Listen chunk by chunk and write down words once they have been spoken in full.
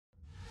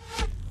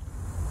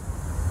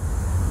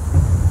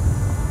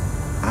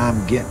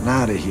I'm getting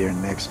out of here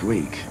next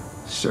week.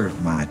 Serve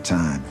my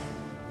time.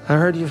 I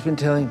heard you've been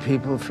telling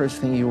people the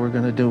first thing you were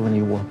going to do when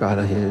you walk out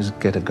of here is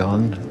get a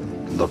gun,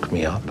 look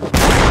me up.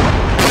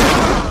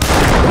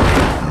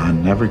 I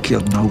never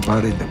killed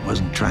nobody that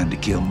wasn't trying to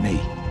kill me.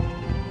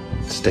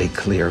 Stay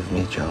clear of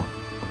me, Joe.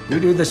 You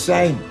do the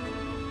same.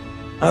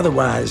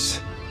 Otherwise,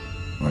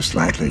 most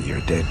likely you're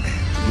a dead man.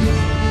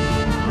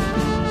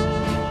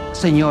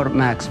 Senor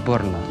Max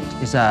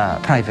Borland is a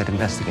private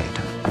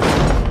investigator.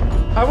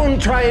 I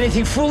wouldn't try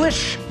anything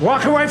foolish.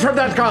 Walk away from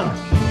that gun.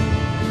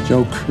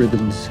 Joe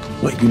Cribbins.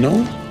 What, you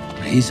know?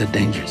 He's a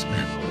dangerous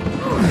man.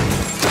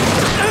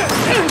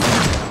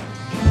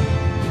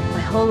 My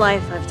whole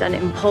life, I've done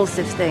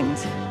impulsive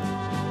things.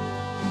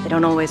 They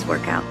don't always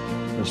work out.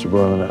 Mr.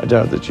 Borland, I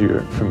doubt that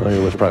you're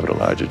familiar with Private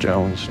Elijah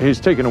Jones. He's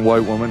taken a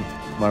white woman,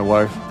 my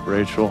wife,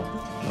 Rachel.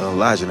 Well,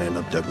 Elijah ain't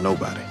abduct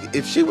nobody.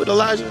 If she with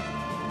Elijah,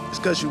 it's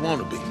because she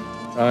want to be.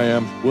 I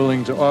am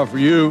willing to offer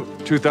you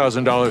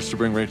 $2,000 to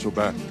bring Rachel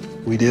back.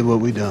 We did what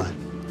we done,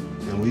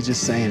 and we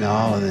just saying to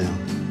all of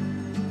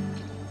them,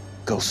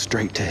 go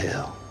straight to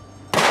hell.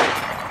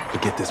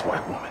 Forget this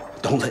white woman.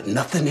 Don't let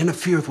nothing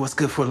interfere with what's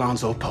good for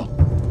Alonzo Poe.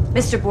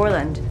 Mr.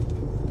 Borland,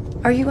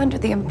 are you under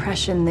the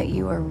impression that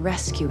you are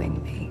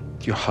rescuing me?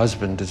 Your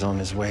husband is on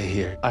his way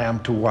here. I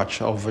am to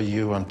watch over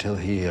you until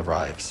he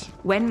arrives.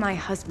 When my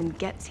husband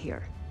gets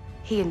here,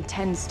 he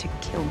intends to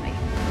kill me.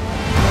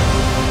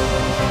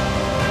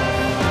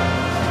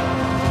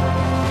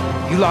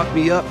 You lock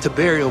me up,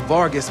 Tiberio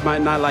Vargas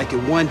might not like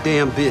it one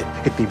damn bit.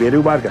 If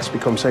Tiberio Vargas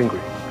becomes angry,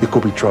 it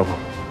could be trouble.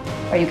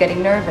 Are you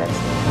getting nervous?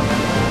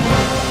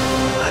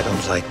 I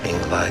don't like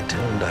being lied to,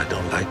 and I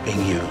don't like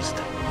being used.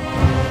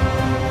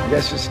 I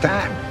guess it's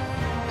time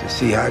to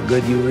see how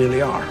good you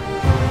really are.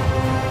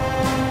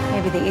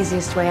 Maybe the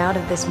easiest way out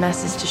of this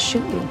mess is to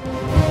shoot you.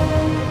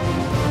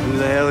 Who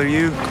the hell are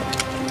you?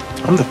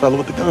 I'm the fellow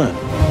with the gun.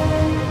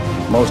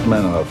 Most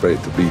men are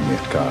afraid to be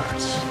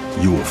mid-cards.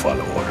 You will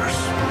follow orders.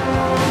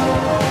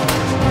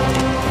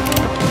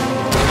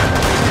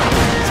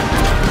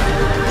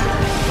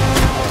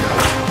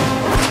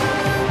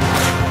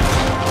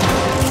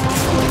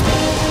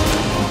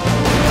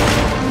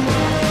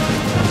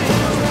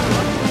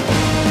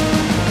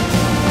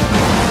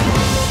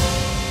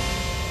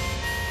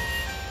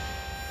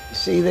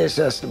 See this,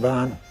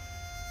 Esteban?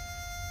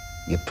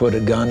 You put a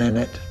gun in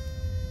it,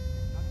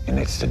 and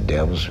it's the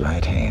devil's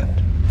right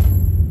hand.